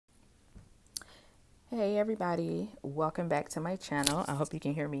Hey everybody, welcome back to my channel. I hope you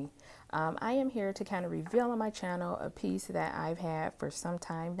can hear me. I am here to kind of reveal on my channel a piece that I've had for some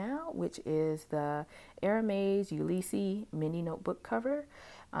time now, which is the Hermes Ulysse mini notebook cover.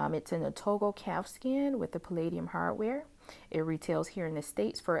 It's in a togo calfskin with the palladium hardware. It retails here in the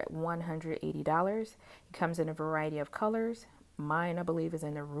States for $180. It comes in a variety of colors. Mine, I believe, is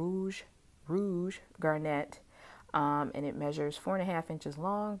in the rouge garnett. And it measures 4.5 inches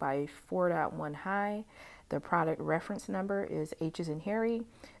long by 4.1 high. The product reference number is H as in Harry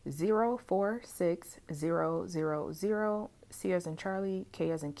 046000, C as in Charlie,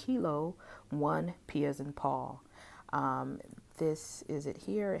 K as in Kilo, 1, P as in Paul. This is it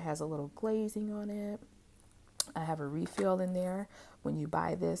here. It has a little glazing on it. I have a refill in there. When you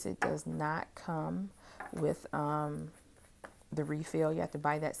buy this, it does not come with the refill. You have to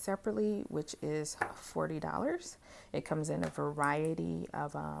buy that separately, which is $40. It comes in a variety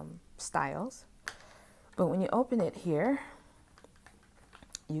of styles. But when you open it here,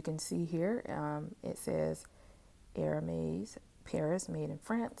 you can see here it says Hermes Paris, made in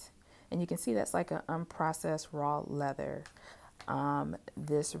France. And you can see that's like an unprocessed raw leather.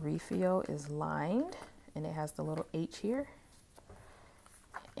 This refill is lined and it has the little H here.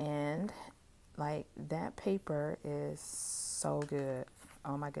 And like that paper is so good.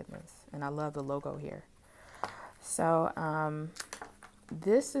 Oh my goodness. And I love the logo here. So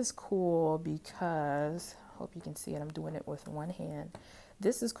this is cool because, hope you can see it, I'm doing it with one hand.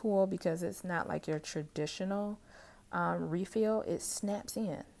 This is cool because it's not like your traditional refill. It snaps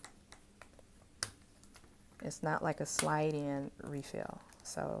in. It's not like a slide in refill.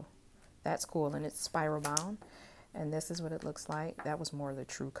 So that's cool, and it's spiral bound. And this is what it looks like. That was more of the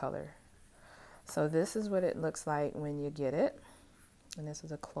true color. So this is what it looks like when you get it. And this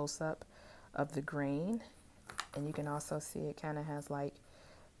is a close-up of the grain. And you can also see it kind of has like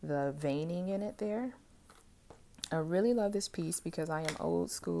the veining in it there. I really love this piece because I am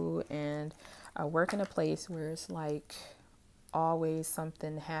old school and I work in a place where it's like always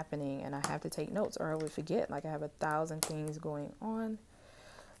something happening and I have to take notes or I would forget. Like I have 1,000 things going on.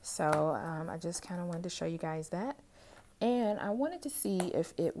 So I just kind of wanted to show you guys that. And I wanted to see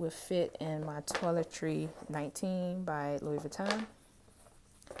if it would fit in my Toiletry 19 by Louis Vuitton.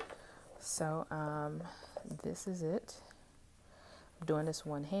 So this is it. I'm doing this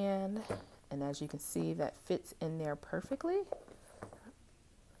one hand. And as you can see, that fits in there perfectly.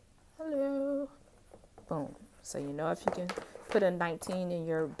 Hello. Boom. So you know if you can put a 19 in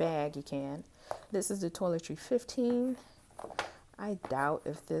your bag, you can. This is the Toiletry 15. I doubt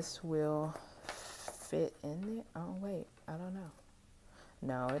if this will fit in there. Oh wait, I don't know.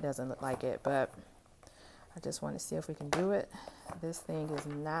 No, it doesn't look like it, but I just want to see if we can do it. This thing is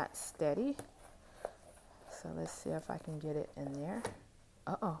not steady, so let's see if I can get it in there.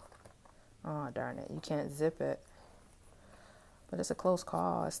 Oh darn it, you can't zip it, but it's a close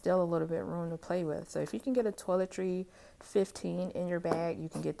call. It's still a little bit room to play with. So if you can get a Toiletry 15 in your bag, you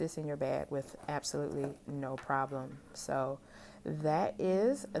can get this in your bag with absolutely no problem. So that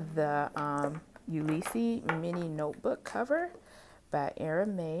is the Ulysse mini notebook cover by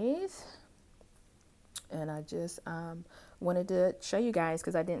Hermes. And I just wanted to show you guys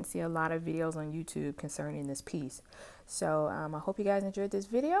because I didn't see a lot of videos on YouTube concerning this piece. So I hope you guys enjoyed this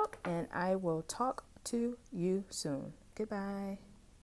video and I will talk to you soon. Goodbye.